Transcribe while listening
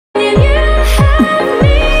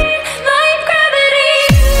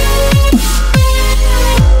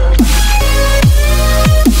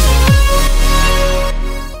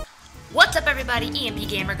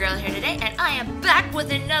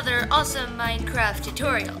Minecraft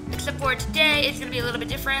tutorial, except for today it's going to be a little bit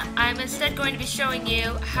different. I'm instead going to be showing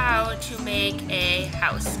you how to make a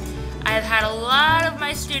house. I've had a lot of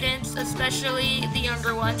my students, especially the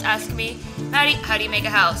younger ones, ask me, Maddie, how do you make a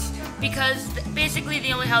house? Because basically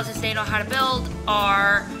the only houses they know how to build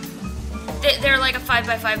are, they're like a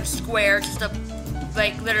 5x5 square, just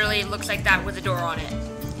like literally looks like that with a door on it.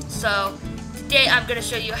 So today I'm going to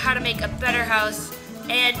show you how to make a better house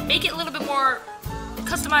and make it a little bit more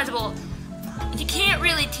customizable. You can't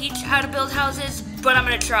really teach how to build houses, but I'm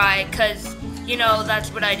going to try because, you know,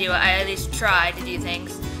 that's what I do. I at least try to do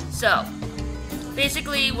things. So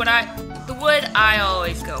basically the wood I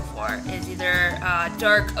always go for is either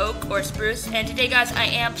dark oak or spruce. And today, guys, I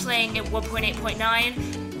am playing at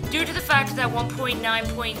 1.8.9 due to the fact that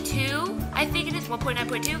 1.9.2, I think it is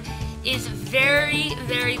 1.9.2, is very,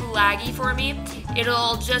 very laggy for me.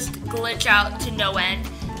 It'll just glitch out to no end.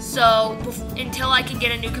 So until I can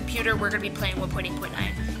get a new computer, we're going to be playing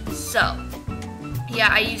 1.8.9. So yeah,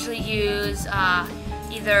 I usually use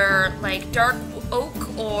either like dark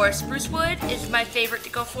oak or spruce wood is my favorite to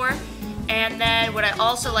go for. And then what I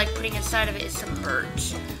also like putting inside of it is some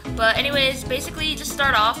birch. But anyways, basically you just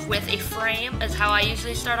start off with a frame is how I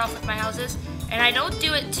usually start off with my houses. And I don't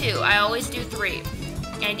do it 2, I always do 3.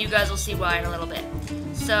 And you guys will see why in a little bit.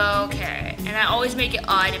 So, okay, and I always make it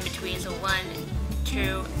odd in between, so 1,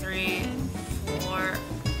 2, 3, 4,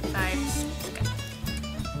 5, 6, okay.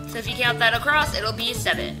 So if you count that across, it'll be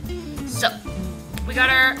 7. So, we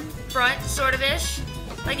got our front, sort of-ish.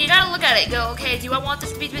 Like, you gotta look at it, go, okay, do I want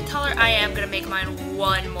this to be a bit taller? I am gonna make mine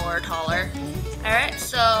 1 more taller. Alright,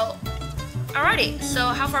 so, alrighty, so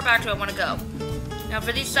how far back do I wanna go? Now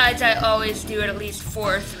for these sides, I always do it at least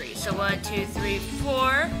 4 or 3. So 1, 2, 3,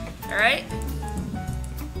 4, alright?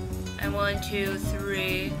 And 1, 2,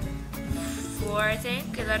 3, 4, I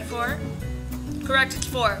think. Is that 4? Correct, it's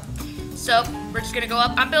 4. So, we're just gonna go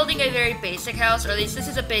up. I'm building a very basic house, or at least this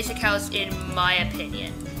is a basic house in my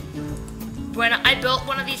opinion. When I built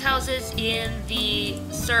one of these houses in the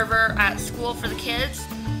server at school for the kids,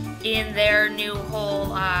 in their new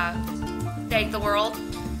whole, Beg the World,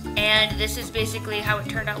 and this is basically how it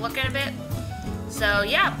turned out looking a bit. So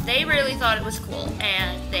yeah, they really thought it was cool,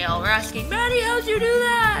 and they all were asking, Maddie, how'd you do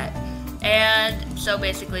that? And so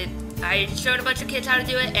basically, I showed a bunch of kids how to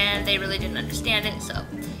do it, and they really didn't understand it, so.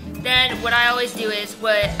 Then what I always do is,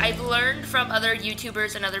 what I've learned from other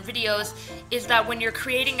YouTubers and other videos, is that when you're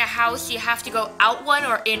creating a house, you have to go out one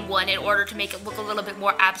or in one in order to make it look a little bit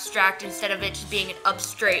more abstract instead of it just being an up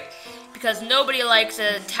straight. Because nobody likes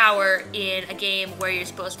a tower in a game where you're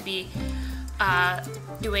supposed to be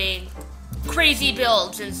doing crazy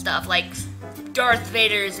builds and stuff, like Darth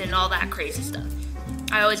Vader's and all that crazy stuff.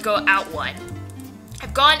 I always go out one.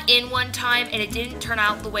 I've gone in one time and it didn't turn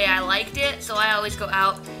out the way I liked it, so I always go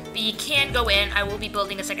out. But you can go in. I will be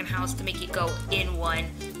building a second house to make it go in one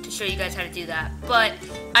to show you guys how to do that. But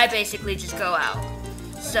I basically just go out.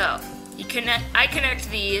 So I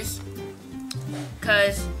connect these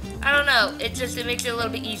because I don't know. It makes it a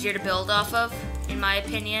little bit easier to build off of, in my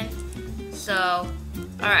opinion. So,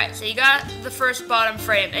 alright, so you got the first bottom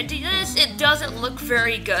frame. And to this, it doesn't look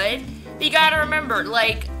very good. But you gotta remember,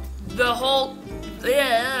 like, the whole,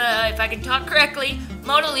 if I can talk correctly,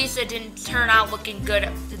 Mona Lisa didn't turn out looking good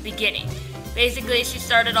at the beginning. Basically, she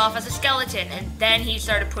started off as a skeleton, and then he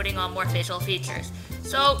started putting on more facial features.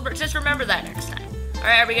 So, just remember that next time.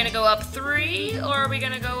 Alright, are we gonna go up 3, or are we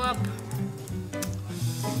gonna go up?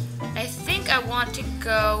 I think I want to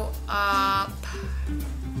go up.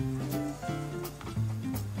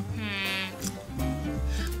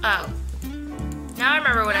 Oh. Now I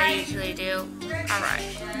remember what I usually do. Alright.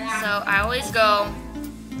 So I always go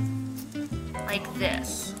like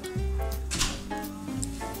this.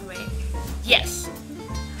 Wait. Yes.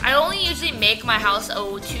 I only usually make my house a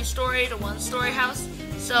 2-story to 1-story house.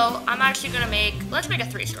 So I'm actually gonna let's make a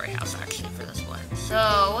 3-story house actually for this one.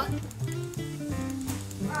 So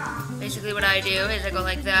basically what I do is I go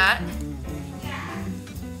like that.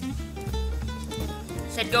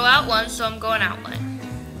 Said go out one, so I'm going out one.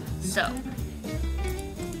 So,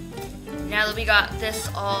 now that we got this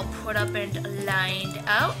all put up and lined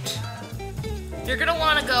out, you're going to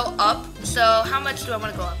want to go up. So, how much do I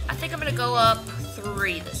want to go up? I think I'm going to go up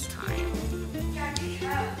 3 this time.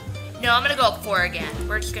 No, I'm going to go up 4 again.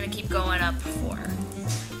 We're just going to keep going up 4.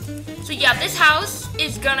 So yeah, this house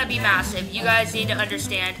is going to be massive. You guys need to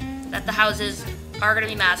understand that the houses are going to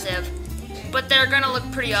be massive, but they're going to look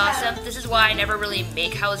pretty awesome. This is why I never really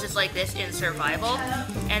make houses like this in survival.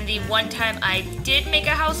 And the one time I did make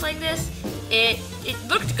a house like this, it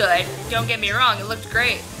looked good. Don't get me wrong, it looked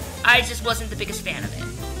great. I just wasn't the biggest fan of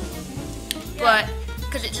it. But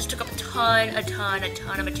because it just took up a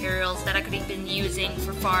ton of materials that I could have been using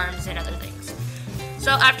for farms and other things.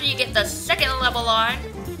 So after you get the second level on,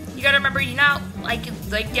 you gotta remember, you know,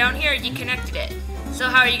 like down here, you connected it. So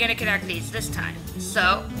how are you gonna connect these this time?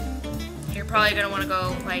 So you're probably gonna wanna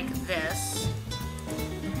go like this.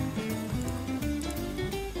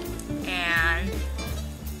 And,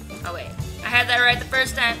 oh wait, I had that right the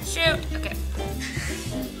first time. Shoot, okay.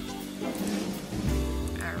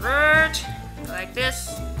 Alright, go like this,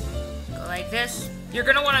 go like this. You're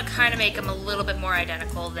gonna wanna kinda make them a little bit more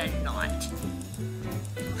identical than not.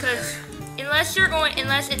 Because unless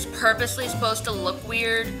it's purposely supposed to look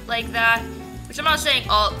weird like that, which I'm not saying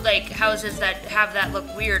all like houses that have that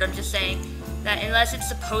look weird, I'm just saying that unless it's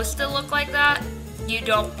supposed to look like that, you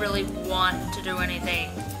don't really want to do anything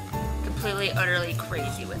completely utterly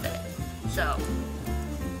crazy with it. So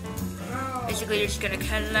basically you're just gonna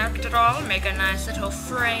connect it all, make a nice little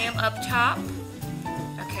frame up top.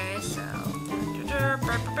 Okay, so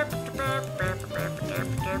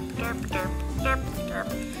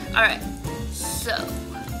alright, so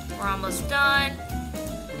we're almost done.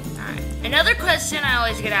 Alright, another question I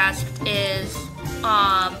always get asked is,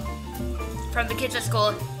 from the kids at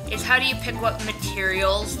school, is how do you pick what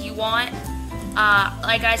materials you want?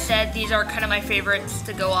 Like I said, these are kind of my favorites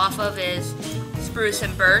to go off of is spruce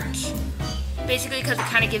and birch. Basically because it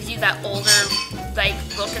kind of gives you that older like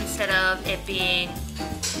look instead of it being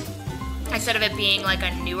like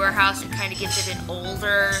a newer house, it kind of gives it an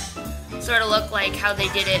older sort of look like how they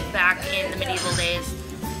did it back in the medieval days.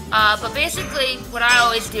 But basically, what I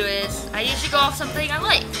always do is, I usually go off something I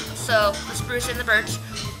like. So, the spruce and the birch.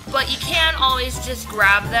 But you can always just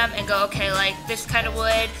grab them and go, okay, like this kind of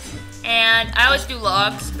wood. And I always do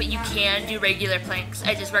logs, but you can do regular planks.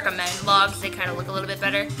 I just recommend logs, they kind of look a little bit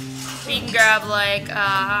better. So you can grab like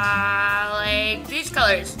these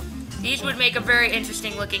colors. These would make a very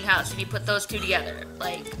interesting looking house if you put those two together.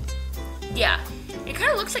 Like, yeah. It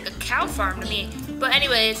kind of looks like a cow farm to me. But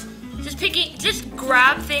anyways, just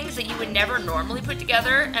grab things that you would never normally put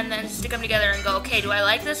together and then stick them together and go, okay, do I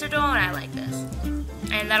like this or don't I like this?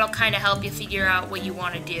 And that'll kind of help you figure out what you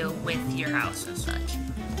want to do with your house and such.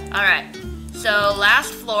 Alright, so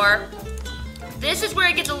last floor. This is where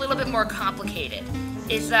it gets a little bit more complicated.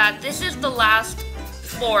 Is that this is the last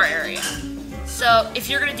floor area. So if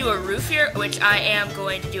you're going to do a roof here, which I am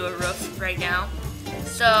going to do a roof right now.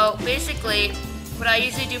 So basically, what I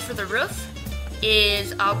usually do for the roof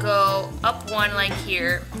is I'll go up one like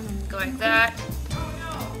here, go like that. I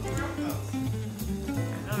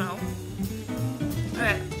don't know.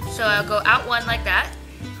 Okay, so I'll go out one like that.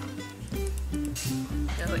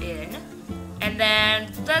 Go in. And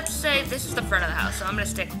then, let's say this is the front of the house, so I'm going to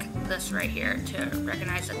stick this right here to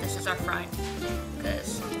recognize that this is our front.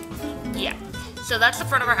 Because, yeah. So that's the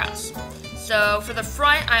front of our house. So for the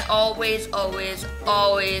front, I always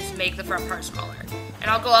make the front part smaller. And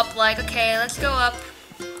I'll go up like, okay, let's go up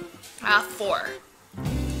 4.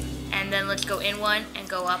 And then let's go in 1 and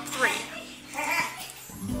go up 3.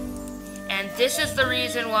 And this is the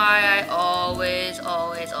reason why I always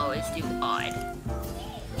do odd.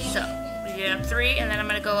 So, we did up 3, and then I'm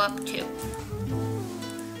going to go up 2.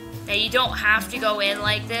 Now, you don't have to go in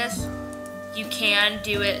like this. You can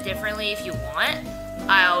do it differently if you want.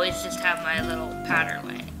 I always just have my little pattern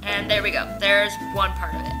way. And there we go. There's one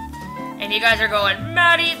part of it. And you guys are going,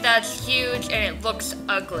 Maddie, that's huge, and it looks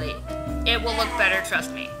ugly. It will look better,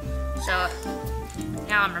 trust me. So,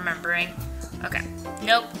 now I'm remembering. Okay.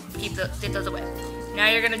 Nope. Get those away. Now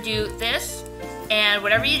you're going to do this. And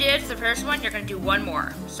whatever you did for the first one, you're going to do one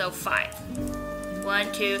more. So 5.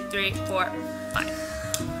 1, 2, 3, 4, 5.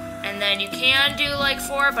 And then you can do like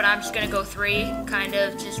 4, but I'm just going to go 3, kind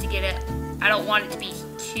of, just to get it. I don't want it to be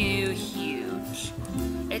too huge.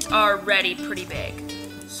 It's already pretty big.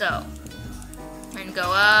 So, and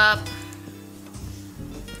go up.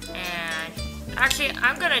 And, actually,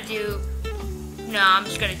 I'm going to do, no, I'm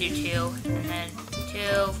just going to do 2. And then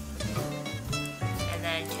 2. And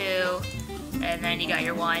then 2. And then you got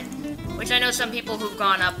your 1. Which I know some people who've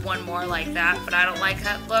gone up one more like that, but I don't like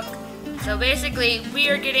that look. So basically, we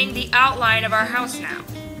are getting the outline of our house now.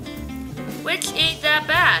 Which ain't that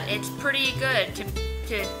bad. It's pretty good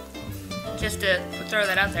just to throw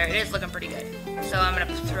that out there. It is looking pretty good. So I'm going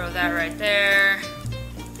to throw that right there.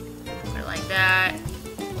 Put it like that.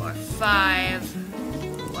 4,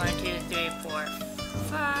 5. 1, 2, 3, 4,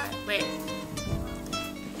 5. Wait.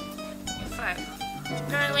 5.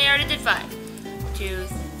 Currently, I already did 5. 2,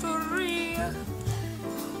 3.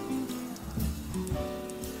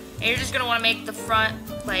 And you're just going to want to make the front,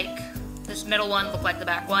 like, this middle one look like the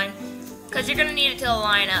back one. Because you're going to need it to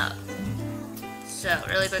line up. So,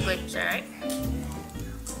 really quickly, is that right?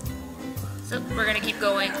 So we're gonna keep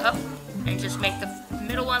going up and just make the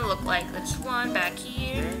middle one look like this one back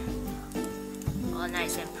here. All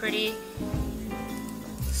nice and pretty.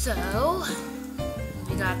 So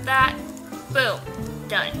we got that. Boom.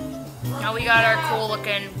 Done. Now we got our cool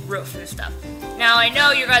looking roof and stuff. Now I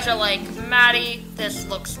know you guys are like, Maddie, this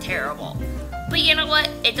looks terrible. But you know what?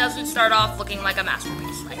 It doesn't start off looking like a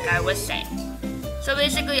masterpiece, like I was saying. So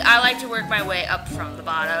basically, I like to work my way up from the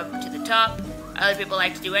bottom to the top. Other people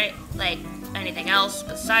like to do it like anything else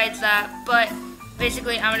besides that. But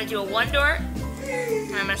basically, I'm gonna do a one door,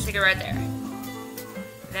 and I'm gonna stick it right there.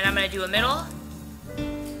 Then I'm gonna do a middle,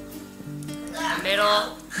 and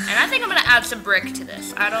I think I'm gonna add some brick to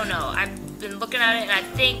this. I don't know. I've been looking at it, and I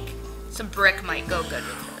think some brick might go good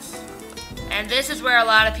with this. And this is where a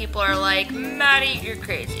lot of people are like, Maddie, you're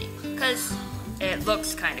crazy. Because it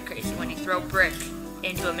looks kind of crazy when you throw brick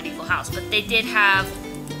into a medieval house. But they did have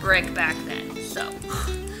brick back then, so.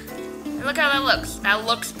 And look how that looks. That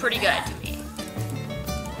looks pretty good to me.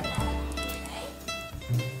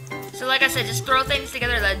 So like I said, just throw things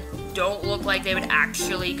together that don't look like they would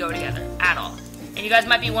actually go together at all. And you guys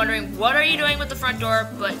might be wondering, what are you doing with the front door?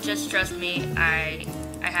 But just trust me, I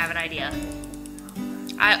have an idea.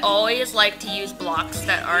 I always like to use blocks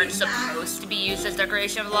that aren't supposed to be used as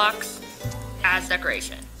decoration blocks as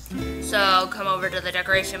decoration. So come over to the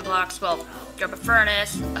decoration blocks. Well, grab a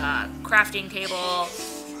furnace, crafting table.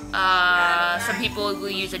 Some people will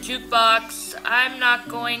use a jukebox. I'm not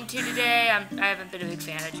going to today. I haven't been a big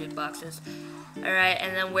fan of jukeboxes. Alright,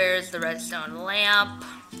 and then where's the redstone lamp?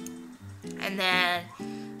 And then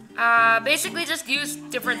basically just use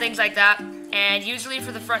different things like that. And usually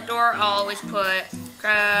for the front door, I'll always put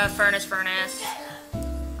furnace.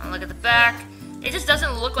 And look at the back. It just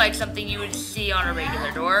doesn't look like something you would see on a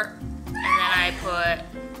regular door. And then I put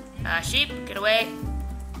sheep, get away.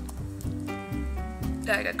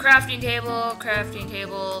 Like a crafting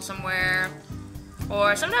table somewhere.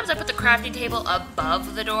 Or sometimes I put the crafting table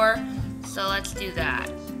above the door. So let's do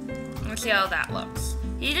that. Let's see how that looks.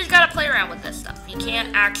 You just gotta play around with this stuff. You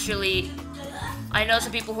can't actually... I know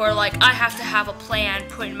some people who are like, I have to have a plan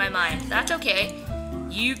put in my mind. That's okay.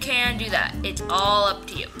 You can do that. It's all up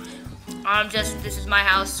to you. This is my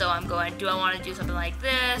house, so I'm going, do I want to do something like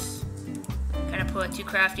this? Kind of put 2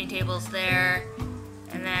 crafting tables there.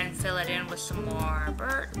 And then fill it in with some more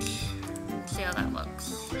birch. See how that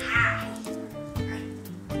looks. I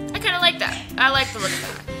kind of like that. I like the look of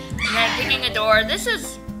that. And then picking a door. This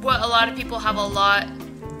is what a lot of people have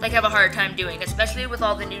have a hard time doing, especially with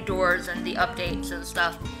all the new doors and the updates and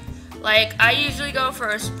stuff. Like, I usually go for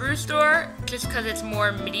a spruce door just because it's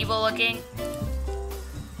more medieval looking.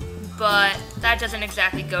 But that doesn't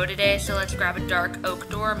exactly go today, so let's grab a dark oak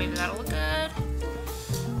door. Maybe that'll look good.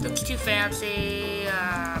 Looks too fancy.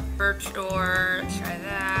 Birch door. Let's try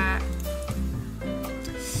that.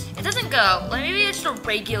 It doesn't go. Maybe it's a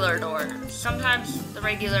regular door. Sometimes the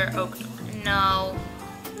regular oak door. No.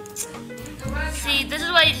 See, this is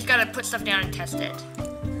why you just gotta put stuff down and test it.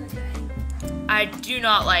 I do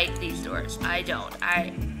not like these doors. I don't.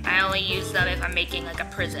 I only use them if I'm making like a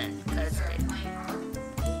prison,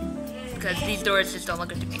 because these doors just don't look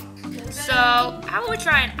good to me. So, how about we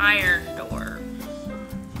try an iron door?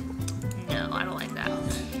 No, I don't like that.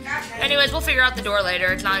 Anyways, we'll figure out the door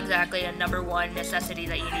later. It's not exactly a #1 necessity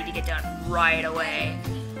that you need to get done right away.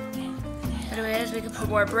 Anyways, we can put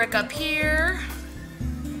more brick up here.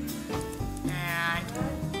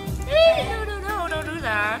 And no, don't do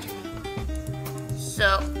that.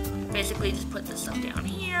 So, basically just put this stuff down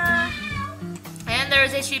here. And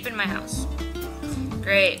there's a sheep in my house.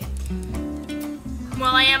 Great.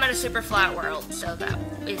 Well, I am in a super flat world, so that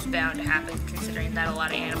is bound to happen, considering that a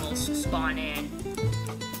lot of animals spawn in,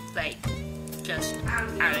 like, just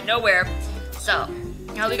out of nowhere. So,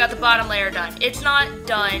 now we got the bottom layer done. It's not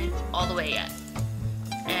done all the way yet.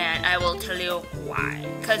 And I will tell you why.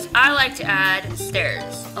 Because I like to add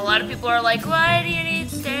stairs. A lot of people are like, why do you need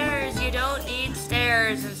stairs? You don't need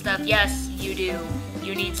stairs and stuff. Yes, you do.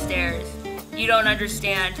 You need stairs. You don't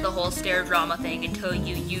understand the whole stair drama thing until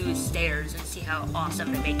you use stairs and see how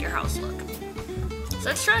awesome they make your house look. So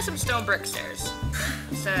let's try some stone brick stairs.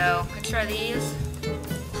 So let's try these.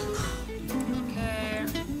 Okay.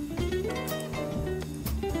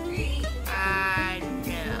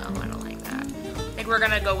 No, I don't like that. I think we're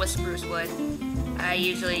gonna go with spruce wood. I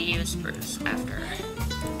usually use spruce after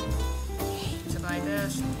something like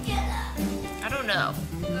this. I don't know.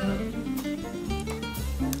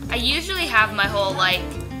 I usually have my whole, like,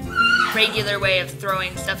 regular way of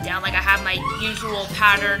throwing stuff down. Like, I have my usual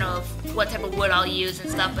pattern of what type of wood I'll use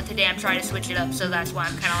and stuff, but today I'm trying to switch it up, so that's why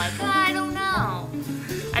I'm kind of like, I don't know.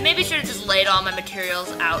 I maybe should have just laid all my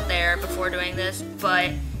materials out there before doing this, but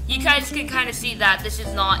you guys can kind of see that this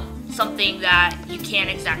is not something that you can't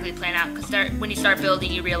exactly plan out, because when you start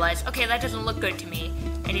building you realize, okay, that doesn't look good to me,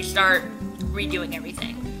 and you start redoing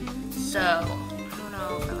everything. So, I don't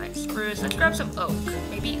know if I like spruce. Let's grab some oak.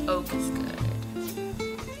 Maybe oak is good.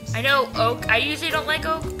 I know oak, I usually don't like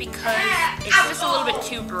oak because it's just a little bit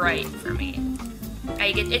too bright for me.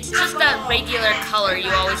 It's just that regular color you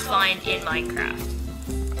always find in Minecraft.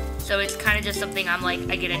 So it's kind of just something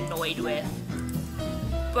I get annoyed with.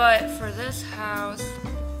 But for this house,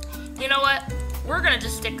 you know what?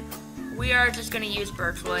 We are just gonna use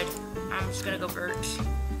birch wood. I'm just gonna go birch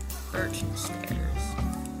stairs.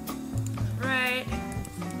 Right.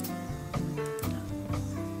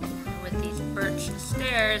 With these birch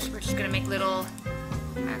stairs, we're just gonna make little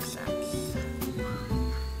accents.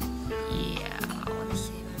 Yeah, let's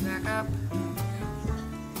see, let me back up.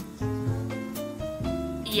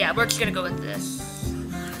 Yeah, we're just gonna go with this.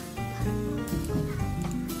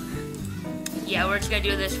 Yeah, we're just gonna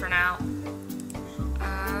do this for now.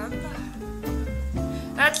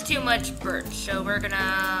 That's too much birch, so we're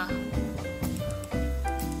gonna...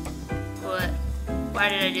 What? Why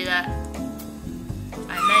did I do that?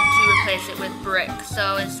 I meant to replace it with brick.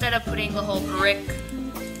 So instead of putting the whole brick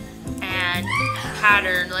and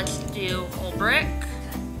pattern, let's do whole brick.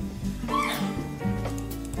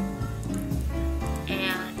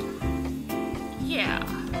 And yeah.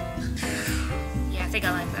 Yeah, I think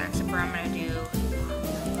I like that, except for I'm gonna do...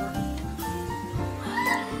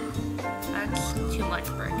 That's too much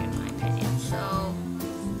brick in my opinion. So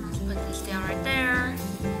let's put this down right there.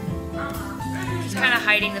 Just kind of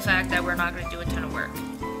hiding the fact that we're not going to do a ton of work.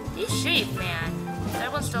 He's shaved, man.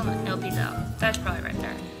 That one's still nope, he's out. That's probably right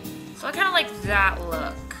there. So I kind of like that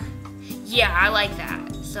look. Yeah, I like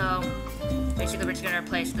that. So basically we're just going to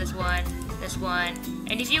replace this one,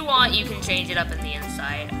 and if you want, you can change it up in the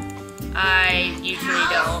inside. I usually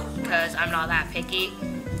don't, because I'm not that picky.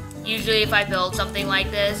 Usually if I build something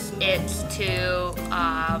like this, it's to,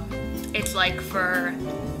 it's like for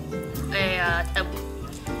a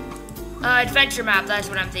adventure map, that's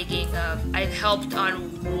what I'm thinking of. I've helped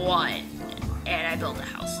on one, and I built a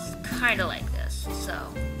house, kind of like this,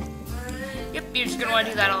 so. Yep, you're just gonna wanna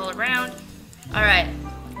do that all around. Alright,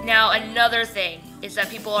 now another thing is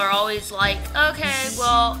that people are always like, okay,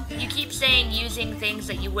 well, you keep saying using things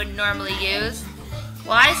that you wouldn't normally use.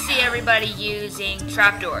 Well, I see everybody using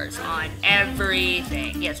trapdoors on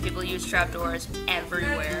everything. Yes, people use trapdoors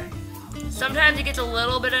everywhere. Sometimes it gets a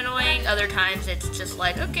little bit annoying, other times it's just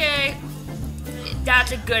like, okay,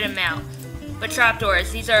 that's a good amount. But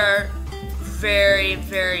trapdoors, these are very,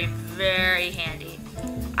 very, very handy.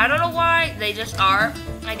 I don't know why, they just are.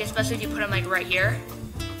 Like, especially if you put them like right here.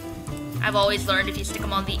 I've always learned if you stick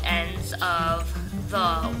them on the ends of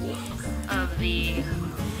the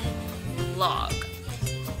log,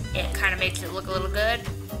 it kind of makes it look a little good.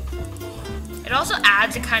 It also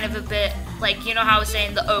adds a kind of a bit, like, you know how I was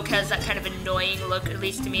saying the oak has that kind of annoying look, at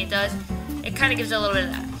least to me it does? It kind of gives it a little bit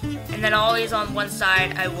of that. And then always on one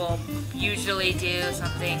side, I will usually do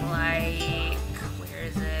something like,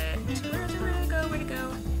 where'd it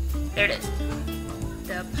go? There it is.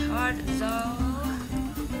 The podzol.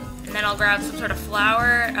 And then I'll grab some sort of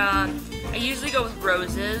flower. I usually go with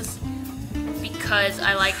roses because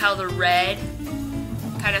I like how the red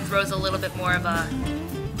kind of throws a little bit more of a,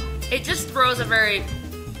 it just throws a very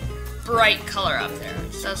bright color up there.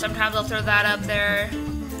 So sometimes I'll throw that up there,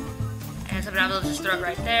 and sometimes I'll just throw it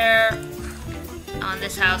right there. On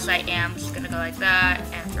this house I am just gonna go like that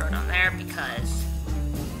and throw it on there because,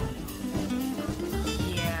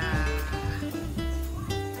 yeah.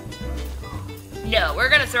 No, we're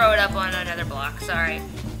gonna throw it up on another block, sorry.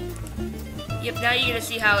 Yep, now you're gonna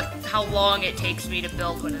see how long it takes me to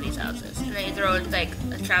build one of these houses. And then you throw like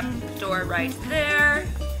a trap door right there.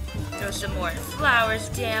 Throw some more flowers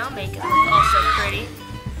down, make it look also pretty.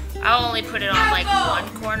 I'll only put it on like one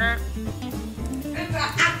corner.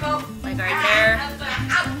 Like right there.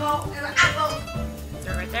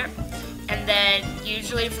 Throw it right there. And then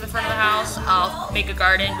usually for the front of the house, I'll make a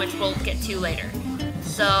garden, which we'll get to later.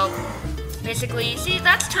 So basically, see,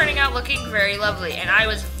 that's turning out looking very lovely, and I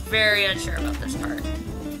was very unsure about this part.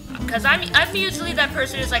 Because I'm usually that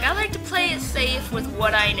person who's like, I like to play it safe with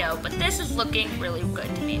what I know, but this is looking really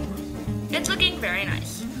good to me. It's looking very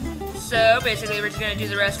nice. So basically we're just going to do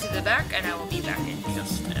the rest of the back, and I will be back in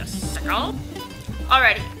just a second.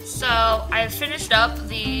 Alrighty, so I've finished up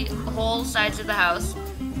the whole sides of the house,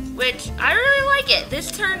 which I really like it. This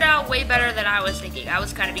turned out way better than I was thinking. I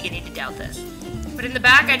was kind of beginning to doubt this. But in the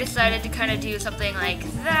back, I decided to kind of do something like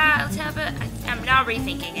that. Let's have it. I'm now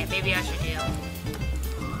rethinking it. Maybe I should do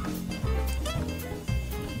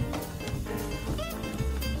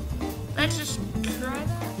let's just try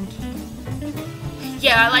that.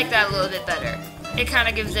 Yeah, I like that a little bit better. It kind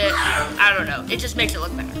of gives it, I don't know, it just makes it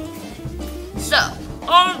look better. So,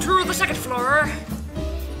 on to the second floor.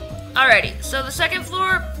 Alrighty, so the second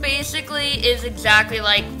floor basically is exactly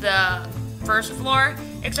like the first floor,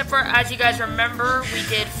 except for, as you guys remember, we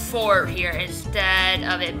did 4 here instead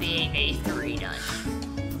of it being a 3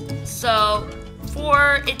 dungeon. So,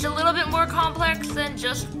 4, it's a little bit more complex than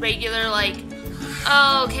just regular, like,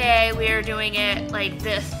 okay, we're doing it like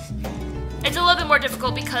this. It's a little bit more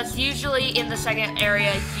difficult because usually in the second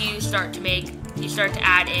area you start to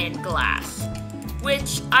add in glass,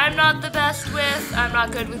 which I'm not the best with. I'm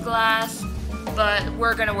not good with glass, but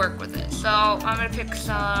we're gonna work with it. So I'm gonna pick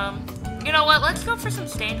some, you know what, let's go for some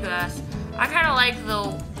stained glass. I kind of like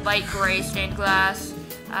the light gray stained glass.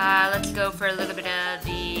 Let's go for a little bit of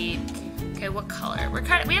the, okay, what color?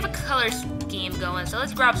 We have a color scheme going, so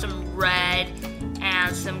let's grab some red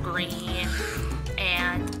and some green.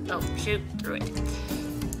 And, oh, shoot, threw it.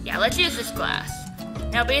 Yeah, let's use this glass.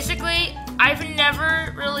 Now, basically, I've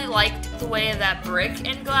never really liked the way that brick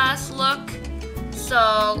and glass look,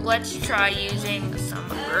 so let's try using some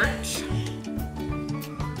birch.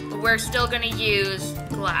 But we're still gonna use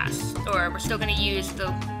glass, or we're still gonna use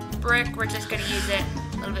the brick, we're just gonna use it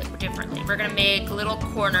a little bit differently. We're gonna make little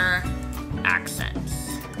corner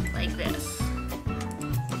accents, like this.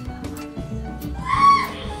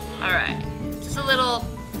 Alright.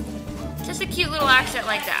 Just a cute little accent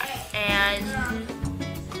like that. And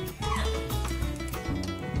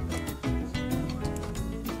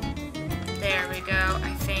there we go,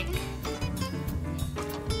 I think.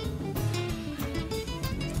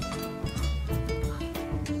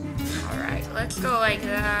 Alright, let's go like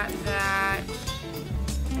that.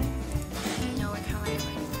 No, it kind of like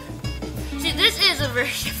that. See, this is a very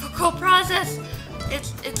difficult process.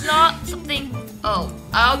 It's not something. Oh,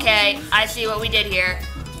 okay. I see what we did here.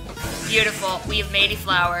 Beautiful. We have made a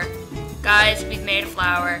flower. Guys, we've made a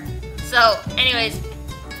flower. So, anyways,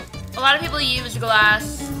 a lot of people use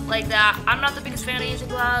glass like that. I'm not the biggest fan of using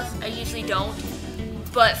glass. I usually don't.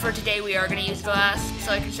 But for today, we are going to use glass.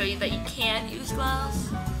 So I can show you that you can use glass.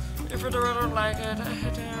 If I don't like it, I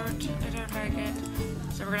don't like it.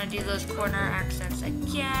 So we're going to do those corner accents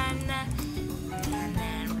again. And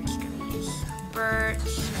then we're just going to use birch.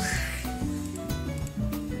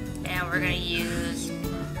 And we're going to use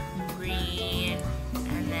green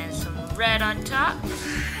and then some red on top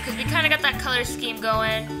because we kind of got that color scheme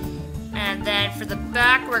going. And then for the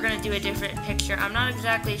back, we're going to do a different picture. I'm not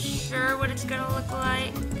exactly sure what it's going to look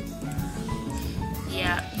like.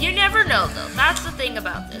 Yeah, you never know though. That's the thing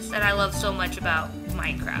about this that I love so much about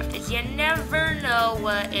Minecraft is you never know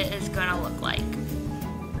what it is going to look like.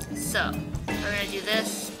 So, we're going to do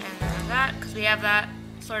this and then that because we have that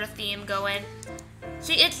sort of theme going.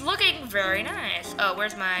 See, it's looking very nice. Oh,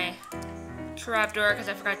 where's my trapdoor? Because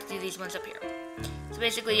I forgot to do these ones up here. So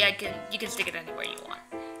basically, you can stick it anywhere you want.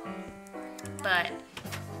 But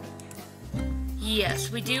yes,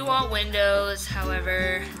 we do want windows.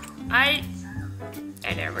 However, I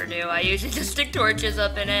never do. I usually just stick torches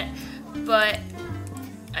up in it. But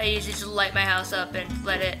I usually just light my house up and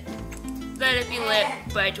let it be lit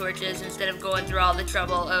by torches instead of going through all the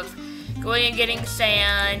trouble of going and getting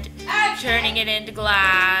sand, turning it into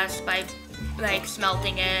glass by like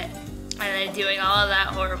smelting it, and then doing all of that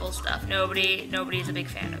horrible stuff. Nobody's a big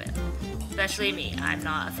fan of it, especially me. I'm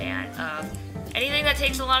not a fan of anything that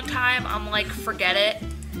takes a long time. I'm like, forget it.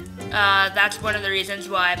 That's one of the reasons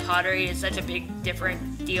why pottery is such a big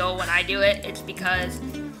different deal when I do it. It's because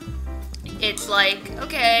it's like,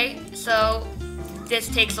 okay, so this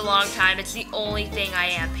takes a long time. It's the only thing I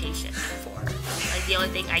am patient for. Like the only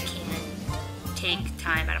thing I can take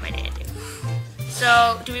time out of my day to do.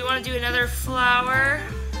 So, do we want to do another flower?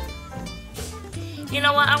 You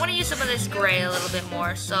know what? I want to use some of this gray a little bit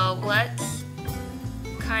more. So, let's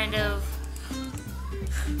kind of...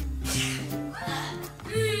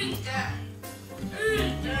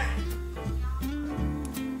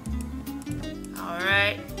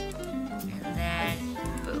 Alright. And then,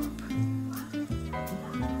 boop.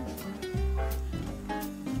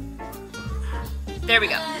 There we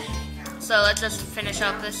go. So let's just finish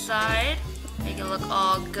up this side, make it look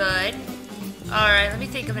all good. Alright, let me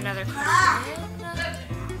think of another question.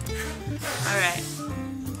 Alright.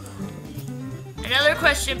 Another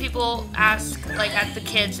question people ask, like at the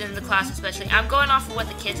kids in the class especially, I'm going off of what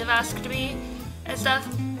the kids have asked me and stuff,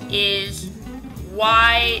 is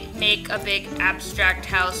why make a big abstract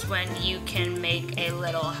house when you can make a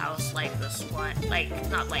little house like this one? Like,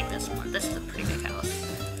 not like this one, this is a pretty big house.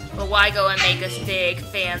 But why go and make this big,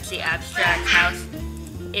 fancy, abstract house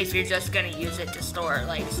if you're just gonna use it to store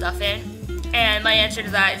like stuff in. And my answer to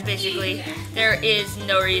that is basically there is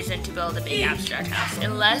no reason to build a big abstract house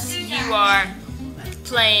unless you are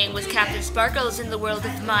playing with Captain Sparkles in the world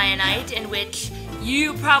of Maya Knight, in which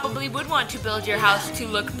you probably would want to build your house to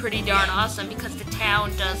look pretty darn awesome because the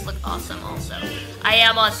town does look awesome also. I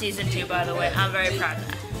am on season 2, by the way. I'm very proud of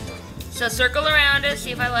that. So circle around it,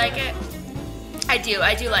 see if I like it. I do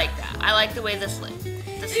like that. I like the way this looks.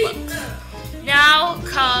 Now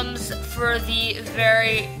comes for the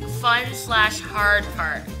very fun/hard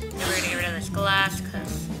part. And we're gonna get rid of this glass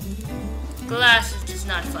because glass is just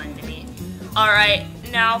not fun to me. Alright,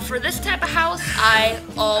 now for this type of house, I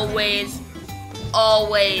always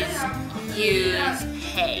use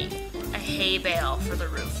hay. A hay bale for the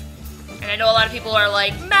roof. And I know a lot of people are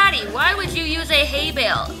like, Maddie, why would you use a hay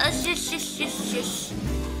bale? Shush.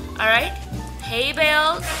 Alright? Hay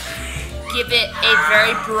bales give it a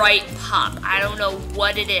very bright pop. I don't know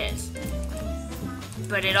what it is,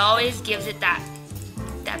 but it always gives it that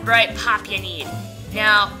bright pop you need.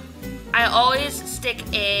 Now, I always stick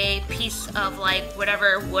a piece of like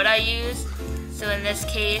whatever wood I use. So in this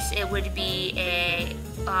case, it would be a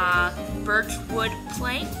birch wood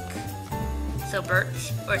plank. So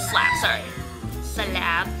birch, or slab, sorry.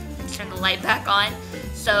 Slab. Let's turn the light back on.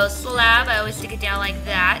 So slab, I always stick it down like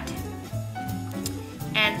that.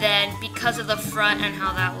 And then because of the front and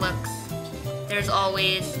how that looks, there's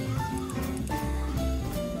always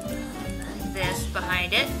this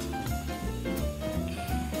behind it.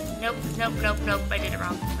 Nope. I did it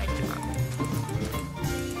wrong.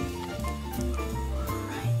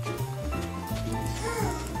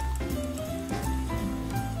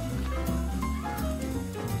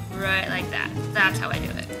 Right like that. That's how I do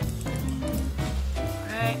it.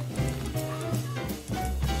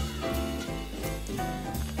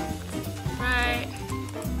 Right.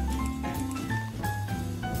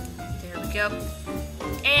 There we go.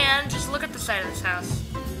 And just look at the side of this house.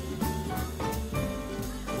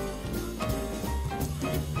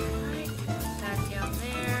 Right, put that down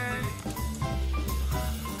there.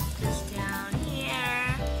 This down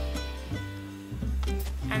here.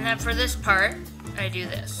 And then for this part, I do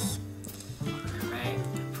this. Alright,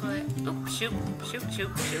 put, shoot.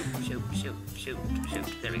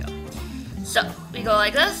 There we go. So, we go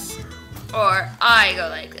like this, or I go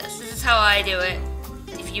like this. This is how I do it.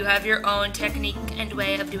 If you have your own technique and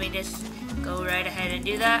way of doing this, go right ahead and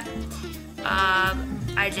do that.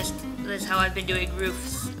 This is how I've been doing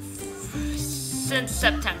roofs since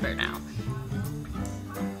September now.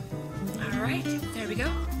 Alright, there we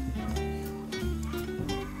go.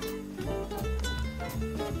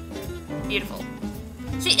 Beautiful.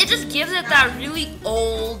 See, it just gives it that really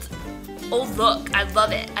old look. I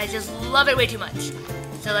love it. I just love it way too much.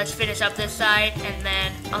 So let's finish up this side, and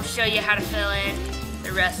then I'll show you how to fill in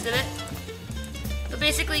the rest of it. But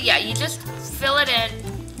basically, yeah, you just fill it in.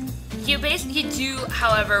 You do,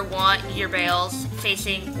 however, want your bales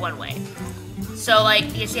facing one way. So,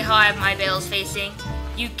 like, you see how I have my bales facing?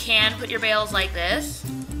 You can put your bales like this.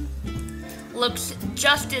 Looks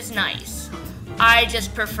just as nice. I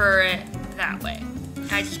just prefer it that way.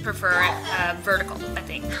 I just prefer it vertical, I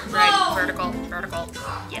think. Right? Vertical.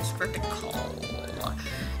 Yes, vertical.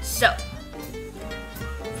 So,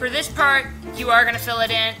 for this part, you are going to fill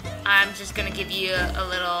it in. I'm just going to give you a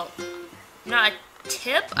little, not a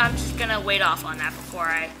tip, I'm just going to wait off on that before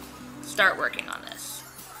I start working on this.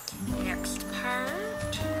 Next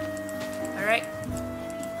part. Alright.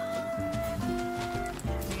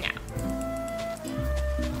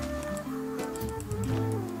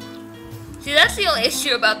 See, that's the only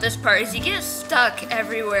issue about this part, is you get stuck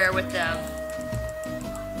everywhere with them.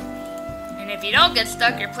 And if you don't get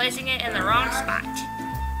stuck, you're placing it in the wrong spot.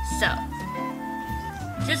 So,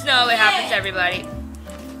 just know it happens to everybody.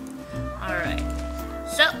 Alright.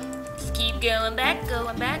 So, just keep going back,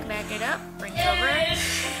 back it up, bring it over.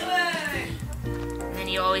 And then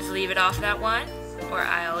you always leave it off that one, or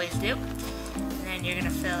I always do. And then you're gonna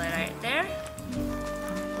fill it right there.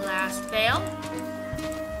 Last bale.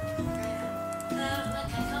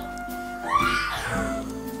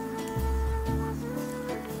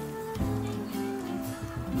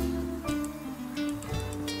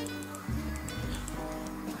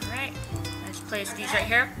 Alright, let's place these right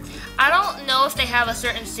here. I don't know if they have a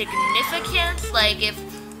certain significance, like if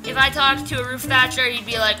I talked to a roof thatcher, you'd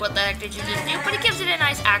be like, what the heck did you just do? But it gives it a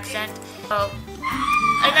nice accent. Oh,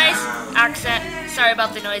 a nice accent. Sorry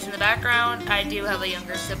about the noise in the background. I do have a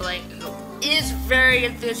younger sibling who is very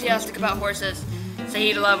enthusiastic about horses, so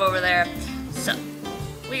he'd love over there. So,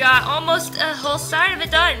 we got almost a whole side of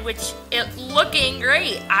it done, which is looking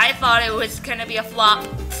great. I thought it was gonna be a flop.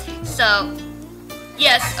 So,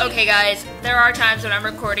 Yes, okay guys, there are times when I'm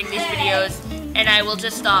recording these videos and I will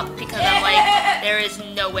just stop because I'm like, there is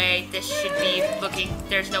no way this should be looking,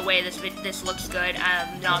 there's no way this looks good.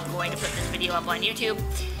 I'm not going to put this video up on YouTube.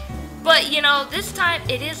 But, you know, this time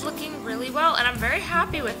it is looking really well and I'm very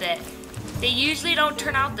happy with it. They usually don't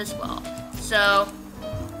turn out this well. So,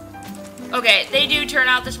 okay, they do turn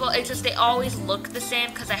out this well, it's just they always look the same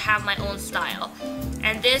because I have my own style.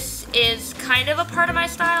 And this is kind of a part of my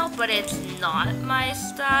style, but it's not my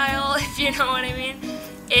style, if you know what I mean.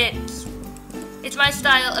 It's my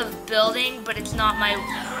style of building, but it's not my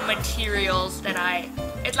materials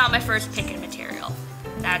it's not my first pick and material.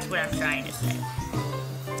 That's what I'm trying to say.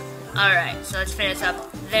 Alright, so let's finish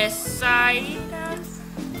up this side.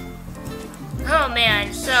 Oh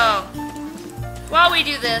man, so while we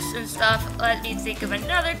do this and stuff, let me think of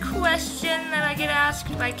another question that I get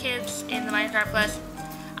asked by kids in the Minecraft class.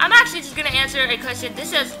 I'm actually just going to answer a question.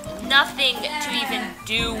 This has nothing to even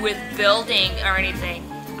do with building or anything.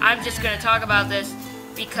 I'm just going to talk about this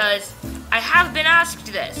because I have been asked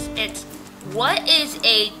this. It's, what is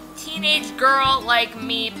a teenage girl like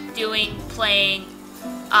me doing playing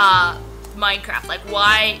Minecraft? Like,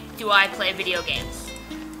 why do I play video games?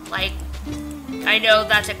 Like, I know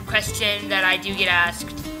that's a question that I do get asked.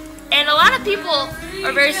 And a lot of people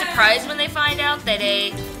are very surprised when they find out that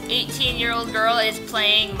a 18-year-old girl is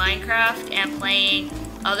playing Minecraft and playing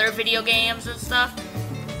other video games and stuff.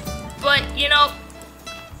 But, you know,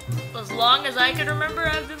 as long as I could remember,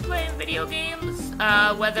 I've been playing video games.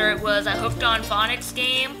 Whether it was a Hooked on Phonics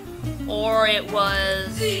game, or it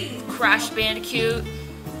was Crash Bandicoot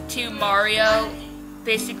to Mario.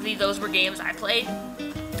 Basically, those were games I played.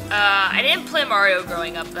 I didn't play Mario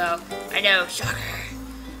growing up, though. I know, shocker.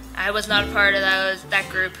 I was not a part of that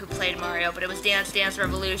group who played Mario, but it was Dance Dance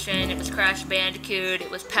Revolution, it was Crash Bandicoot,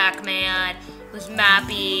 it was Pac-Man, it was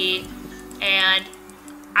Mappy, and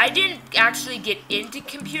I didn't actually get into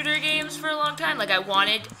computer games for a long time. Like, I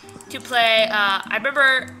wanted to play, I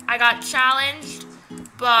remember I got challenged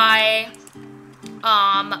by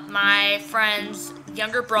my friend's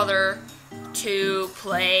younger brother to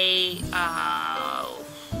play,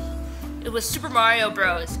 it was Super Mario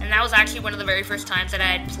Bros. And that was actually one of the very first times that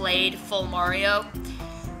I had played full Mario.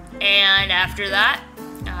 And after that,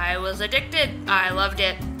 I was addicted. I loved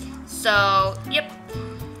it. So, yep.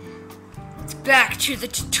 Back to the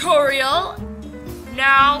tutorial.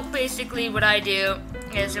 Now, basically what I do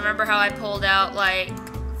is, remember how I pulled out, like,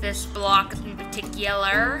 this block in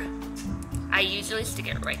particular? I usually stick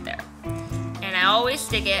it right there. And I always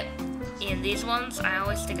stick it in these ones, I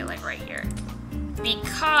always stick it, like, right here.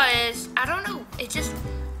 Because, I don't know, it just,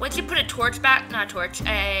 once you put a torch back, not a torch,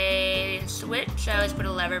 a switch, I always put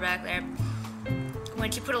a lever back there.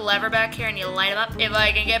 Once you put a lever back here and you light them up, if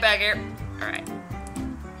I can get back here, alright.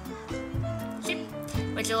 See?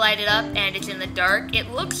 Once you light it up and it's in the dark,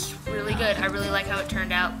 it looks really good. I really like how it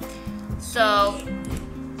turned out. So,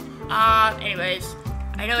 anyways,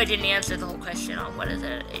 I know I didn't answer the whole question on what is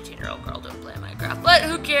an 18-year-old girl doing playing Minecraft, but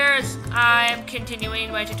who cares? I'm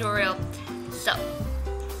continuing my tutorial. So,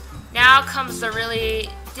 now comes the really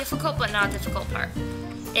difficult but not difficult part.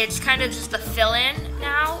 It's kind of just the fill-in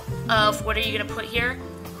now of what are you going to put here.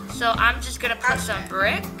 So I'm just going to put some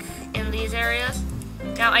brick in these areas.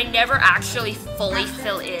 Now I never actually fully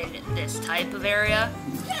fill in this type of area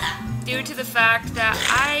due to the fact that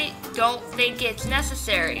I don't think it's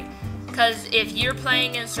necessary. Because if you're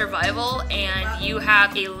playing in survival and you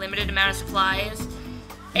have a limited amount of supplies,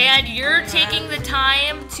 and you're taking the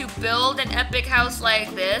time to build an epic house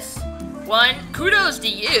like this, one, kudos to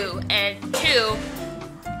you, and two,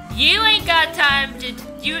 you ain't got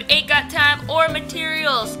time or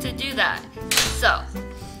materials to do that. So,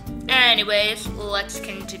 anyways, let's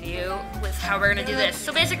continue with how we're gonna do this.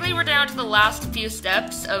 So basically, we're down to the last few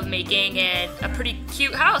steps of making a pretty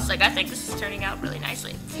cute house. Like, I think this is turning out really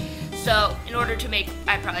nicely. So, in order to make,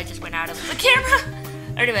 I probably just went out of the camera.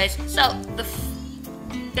 Anyways, so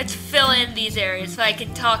let's fill in these areas so I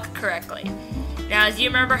can talk correctly. Now, as you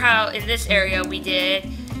remember how in this area we did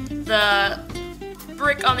the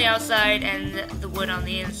brick on the outside and the wood on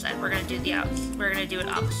the inside. We're gonna do it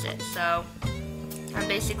opposite. So I'm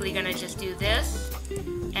basically gonna just do this,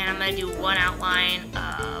 and I'm gonna do one outline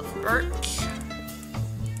of birch.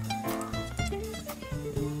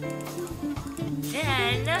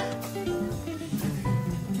 Then,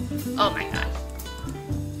 oh my god.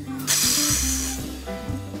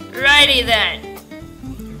 Righty then.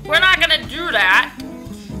 We're not gonna do that.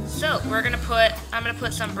 So I'm gonna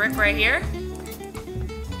put some brick right here.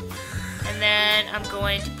 And then I'm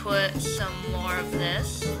going to put some more of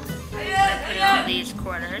this. I'm gonna put it in these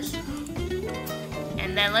corners.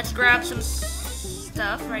 And then let's grab some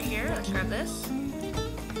stuff right here. Let's grab this.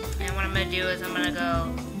 And what I'm gonna do is I'm gonna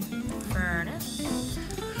go furnace,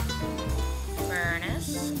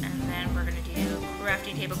 and then we're gonna do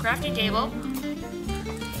crafting table, crafting table,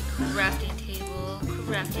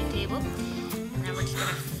 and then we're just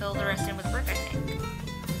gonna fill the rest in with brick, I think.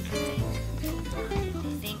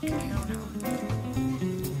 I don't know.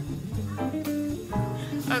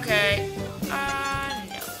 Okay, no, we're not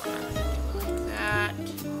gonna do it like that.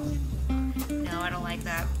 No, I don't like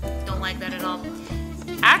that. Don't like that at all.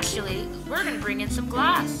 Actually, we're gonna bring in some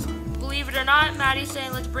glass. Believe it or not, Maddie's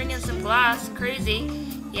saying let's bring in some glass. Crazy.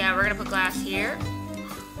 Yeah, we're gonna put glass here.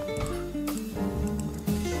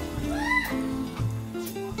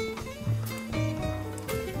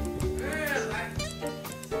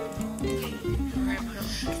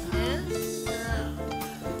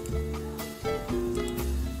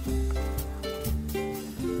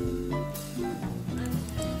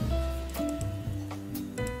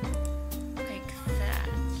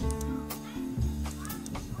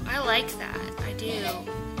 I like that. I do.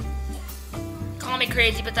 Call me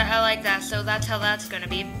crazy, but I like that. So that's how that's gonna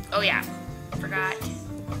be. Oh yeah, forgot.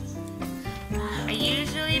 I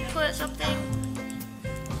usually put something.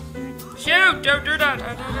 Shoot! Don't do that.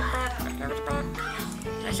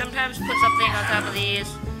 I sometimes put something on top of these.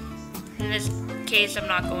 In this case, I'm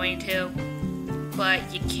not going to, but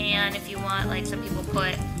you can if you want. Like some people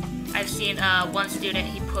put. I've seen one student,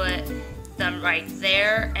 he put them right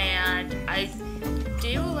there, and I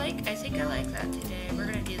think I like that today. We're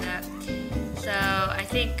gonna do that. So I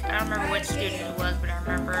think, I don't remember which student it was, but I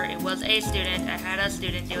remember it was a student. I had a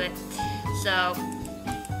student do it. So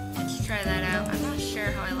let's try that out. I'm not sure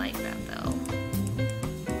how I like that though.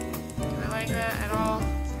 Do I like that at all?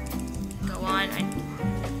 Go on. I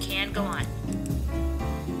can go on.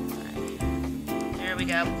 There we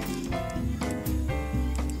go.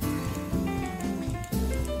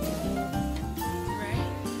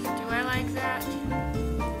 That.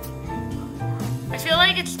 I feel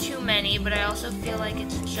like it's too many, but I also feel like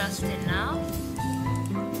it's just enough.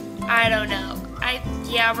 I don't know.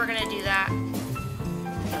 Yeah, we're gonna do that.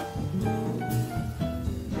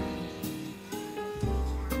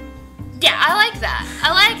 Yeah, I like that.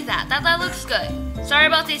 I like that. That looks good. Sorry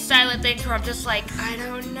about these silent things where I'm just like, I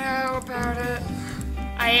don't know about it.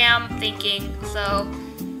 I am thinking, so.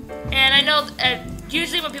 And I know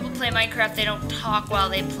usually when people play Minecraft, they don't talk while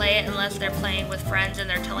they play it unless they're playing with friends and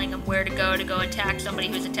they're telling them where to go attack somebody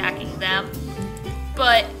who's attacking them.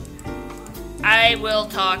 But I will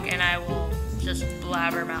talk and I will just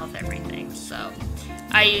blabbermouth everything. So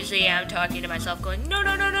I usually am talking to myself going, no.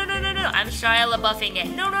 I'm Shia LaBeoufing it.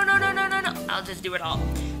 No. I'll just do it all.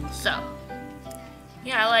 So,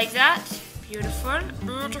 yeah, I like that. Beautiful.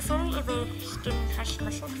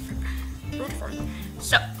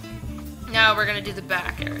 So, now we're gonna do the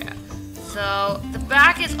back area. So the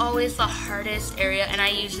back is always the hardest area, and I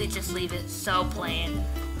usually just leave it so plain.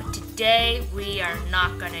 But today we are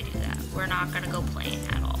not gonna do that. We're not gonna go plain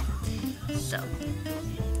at all. So.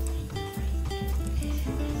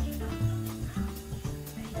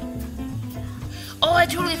 Oh, I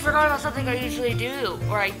totally forgot about something I usually do,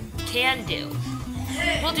 or I can do.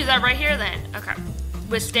 We'll do that right here then. Okay.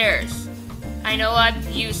 With stairs. I know I've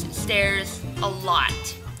used stairs a lot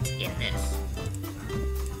in this.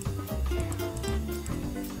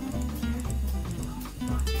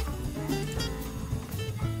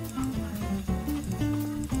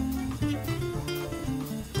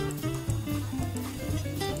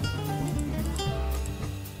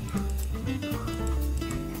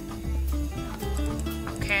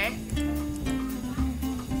 Okay.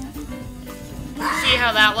 See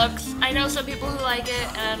how that looks? I know some people who like it,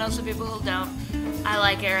 and I know some people who don't. I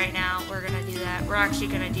like it right now. We're gonna do that. We're actually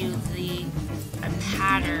gonna do a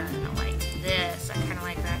pattern like this. I kind of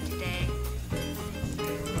like that today.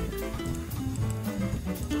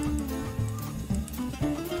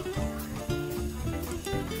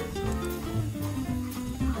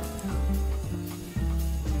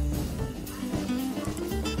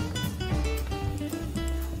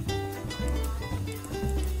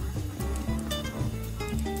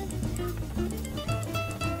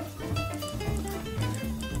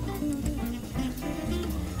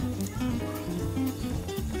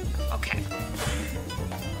 Okay.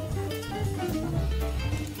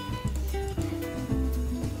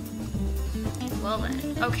 Well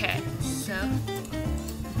then, okay, so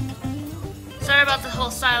sorry about the whole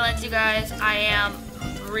silence, you guys. I am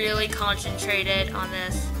really concentrated on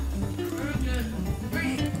this.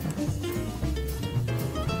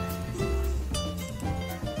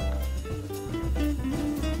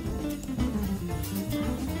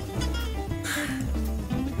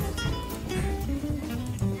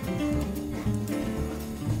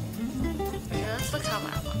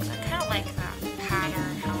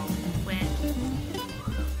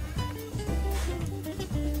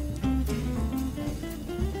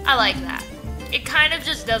 I like that. It kind of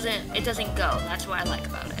just doesn't go. That's what I like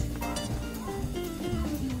about it.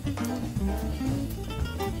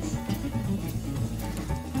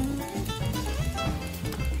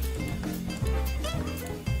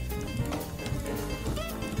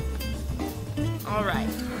 Alright,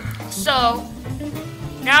 so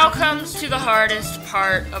now comes to the hardest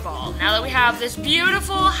part of all. Now that we have this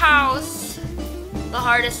beautiful house, the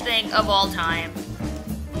hardest thing of all time.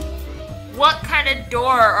 What kind of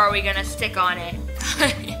door are we gonna stick on it?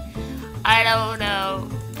 I don't know.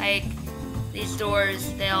 Like, these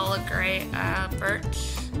doors, they all look great.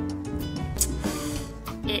 Birch.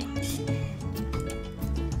 It's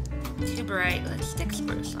too bright. Let's stick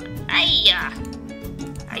spruce on. Ay-ya!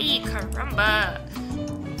 Ay, caramba!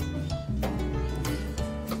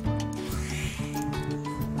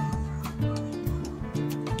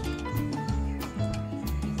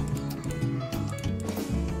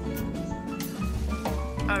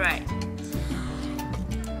 Alright.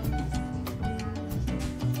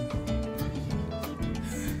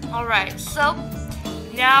 Alright, so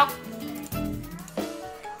now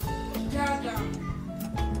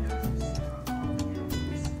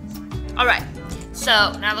Alright,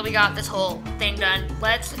 so now that we got this whole thing done,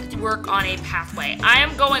 let's work on a pathway. I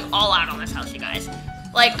am going all out on this house, you guys.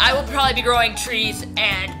 Like, I will probably be growing trees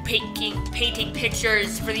and painting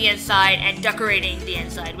pictures for the inside and decorating the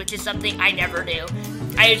inside, which is something I never do.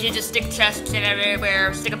 I usually just stick chests in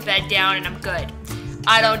everywhere, stick a bed down, and I'm good.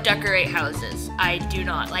 I don't decorate houses. I do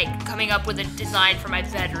not. Like, coming up with a design for my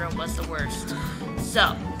bedroom was the worst.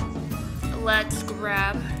 So, let's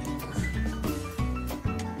grab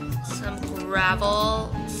some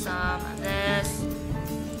gravel, some of this,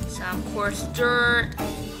 some coarse dirt.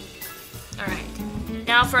 Alright.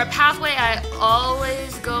 Now for a pathway, I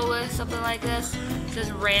always go with something like this.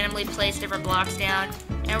 Just randomly place different blocks down.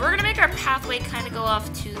 And we're gonna make our pathway kind of go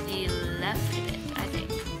off to the left a bit, I think.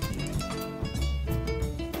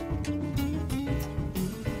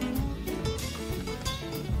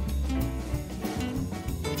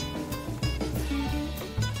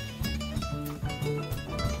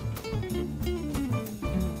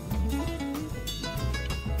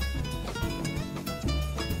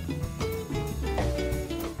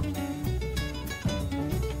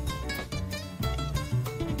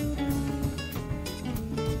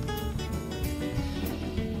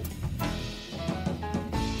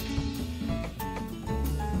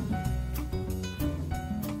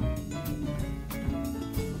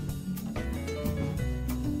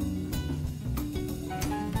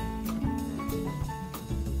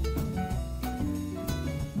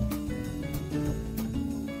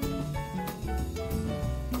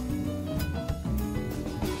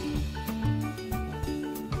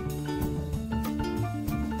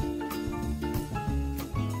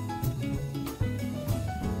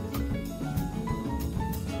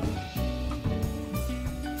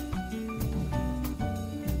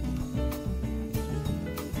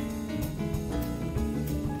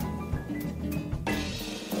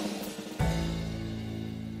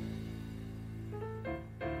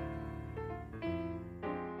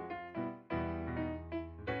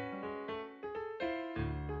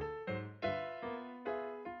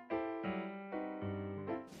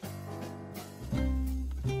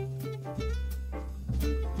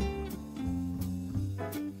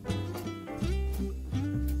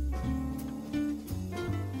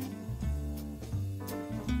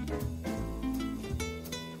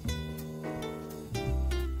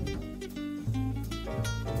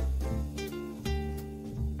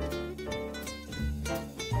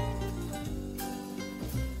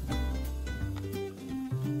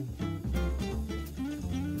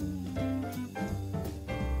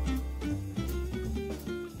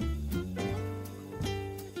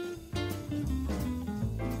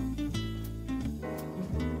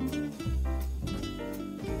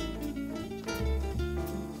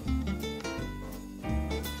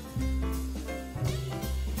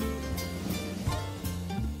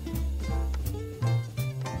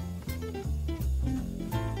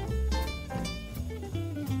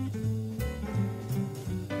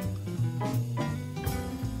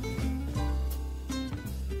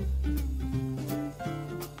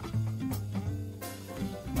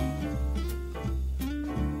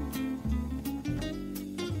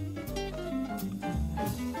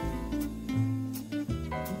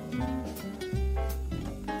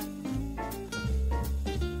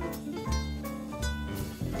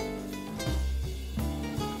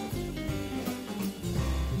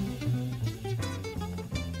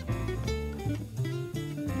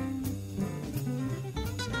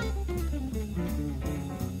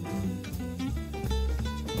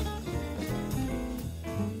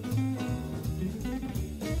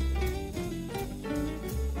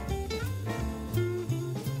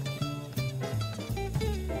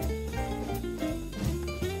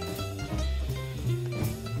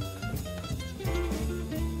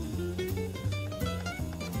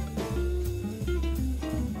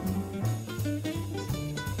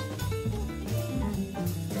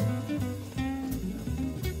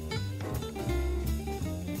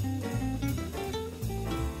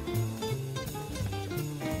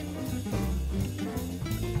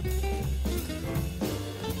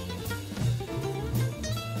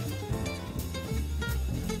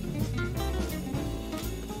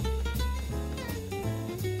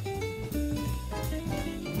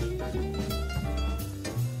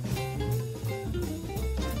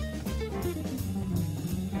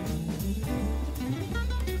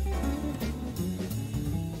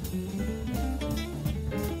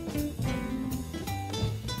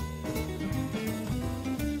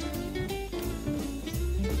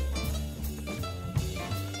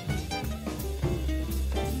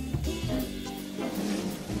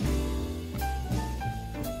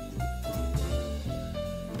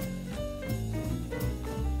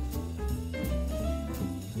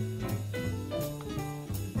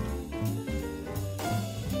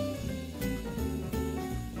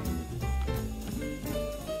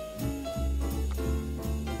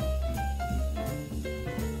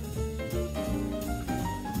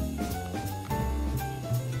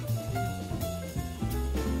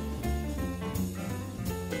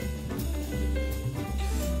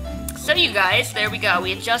 So you guys, there we go. We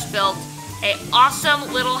have just built an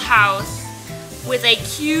awesome little house with a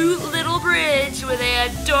cute little bridge with a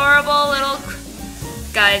adorable little...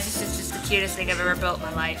 Guys, this is just the cutest thing I've ever built in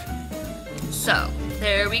my life. So,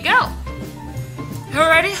 there we go.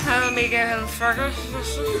 Alrighty, let me get him further.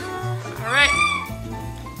 Alright.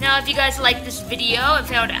 Now, if you guys liked this video and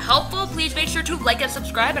found it helpful, please make sure to like and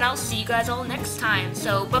subscribe, and I'll see you guys all next time.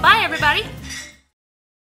 So, bye-bye, everybody!